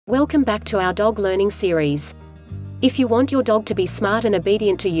Welcome back to our dog learning series. If you want your dog to be smart and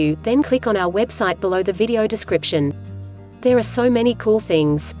obedient to you, then click on our website below the video description. There are so many cool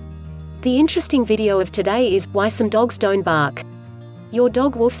things. The interesting video of today is, why some dogs don't bark. Your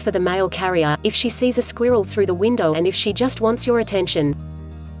dog woofs for the mail carrier, if she sees a squirrel through the window and if she just wants your attention.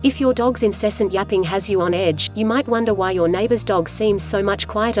 If your dog's incessant yapping has you on edge, you might wonder why your neighbor's dog seems so much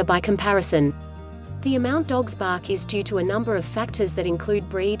quieter by comparison. The amount dogs bark is due to a number of factors that include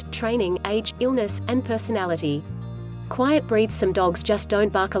breed, training, age, illness, and personality. Quiet breeds. Some dogs just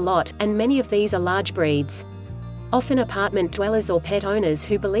don't bark a lot, and many of these are large breeds. Often apartment dwellers or pet owners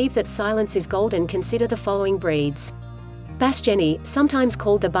who believe that silence is golden consider the following breeds. Basset Jenny, sometimes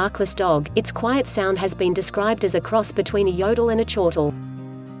called the barkless dog, its quiet sound has been described as a cross between a yodel and a chortle.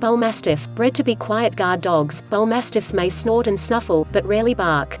 Bull Mastiff, bred to be quiet guard dogs, Bull Mastiffs may snort and snuffle, but rarely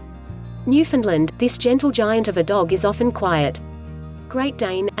bark. Newfoundland, this gentle giant of a dog is often quiet. Great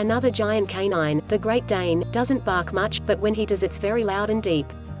Dane, another giant canine, the Great Dane, doesn't bark much, but when he does it's very loud and deep.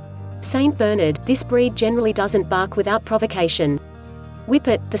 Saint Bernard, this breed generally doesn't bark without provocation.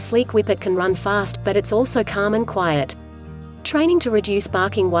 Whippet, the sleek Whippet can run fast, but it's also calm and quiet. Training to reduce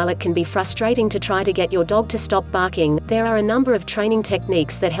barking. While it can be frustrating to try to get your dog to stop barking, there are a number of training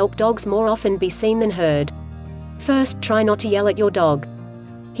techniques that help dogs more often be seen than heard. First, try not to yell at your dog.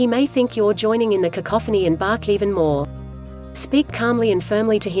 He may think you're joining in the cacophony and bark even more. Speak calmly and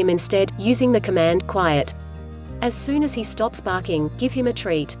firmly to him instead, using the command, quiet. As soon as he stops barking, give him a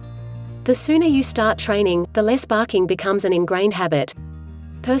treat. The sooner you start training, the less barking becomes an ingrained habit.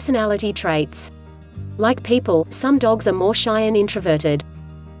 Personality traits. Like people, some dogs are more shy and introverted.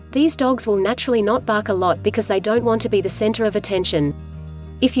 These dogs will naturally not bark a lot because they don't want to be the center of attention.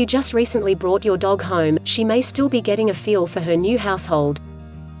 If you just recently brought your dog home, she may still be getting a feel for her new household.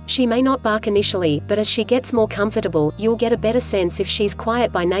 She may not bark initially, but as she gets more comfortable, you'll get a better sense if she's quiet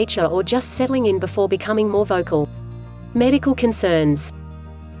by nature or just settling in before becoming more vocal. Medical concerns.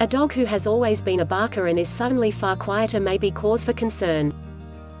 A dog who has always been a barker and is suddenly far quieter may be cause for concern.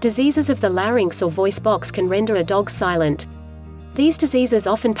 Diseases of the larynx or voice box can render a dog silent. These diseases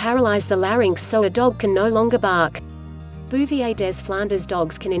often paralyze the larynx so a dog can no longer bark. Bouvier des Flanders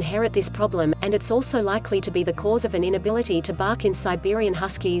dogs can inherit this problem, and it's also likely to be the cause of an inability to bark in Siberian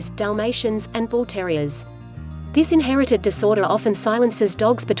Huskies, Dalmatians, and Bull Terriers. This inherited disorder often silences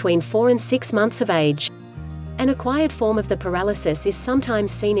dogs between 4 and 6 months of age. An acquired form of the paralysis is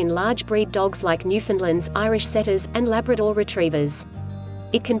sometimes seen in large breed dogs like Newfoundlands, Irish Setters, and Labrador Retrievers.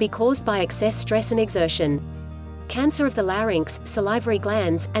 It can be caused by excess stress and exertion. Cancer of the larynx, salivary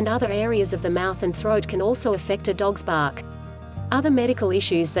glands, and other areas of the mouth and throat can also affect a dog's bark. Other medical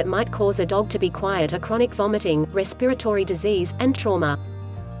issues that might cause a dog to be quiet are chronic vomiting, respiratory disease, and trauma.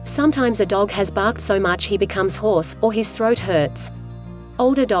 Sometimes a dog has barked so much he becomes hoarse, or his throat hurts.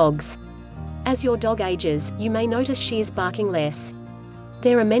 Older dogs. As your dog ages, you may notice she is barking less.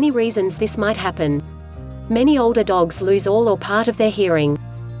 There are many reasons this might happen. Many older dogs lose all or part of their hearing.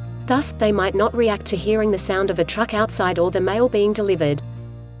 Thus, they might not react to hearing the sound of a truck outside or the mail being delivered.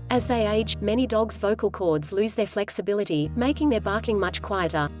 As they age, many dogs' vocal cords lose their flexibility, making their barking much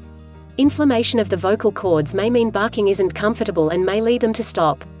quieter. Inflammation of the vocal cords may mean barking isn't comfortable and may lead them to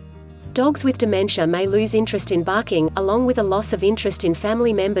stop. Dogs with dementia may lose interest in barking, along with a loss of interest in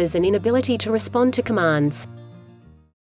family members and inability to respond to commands.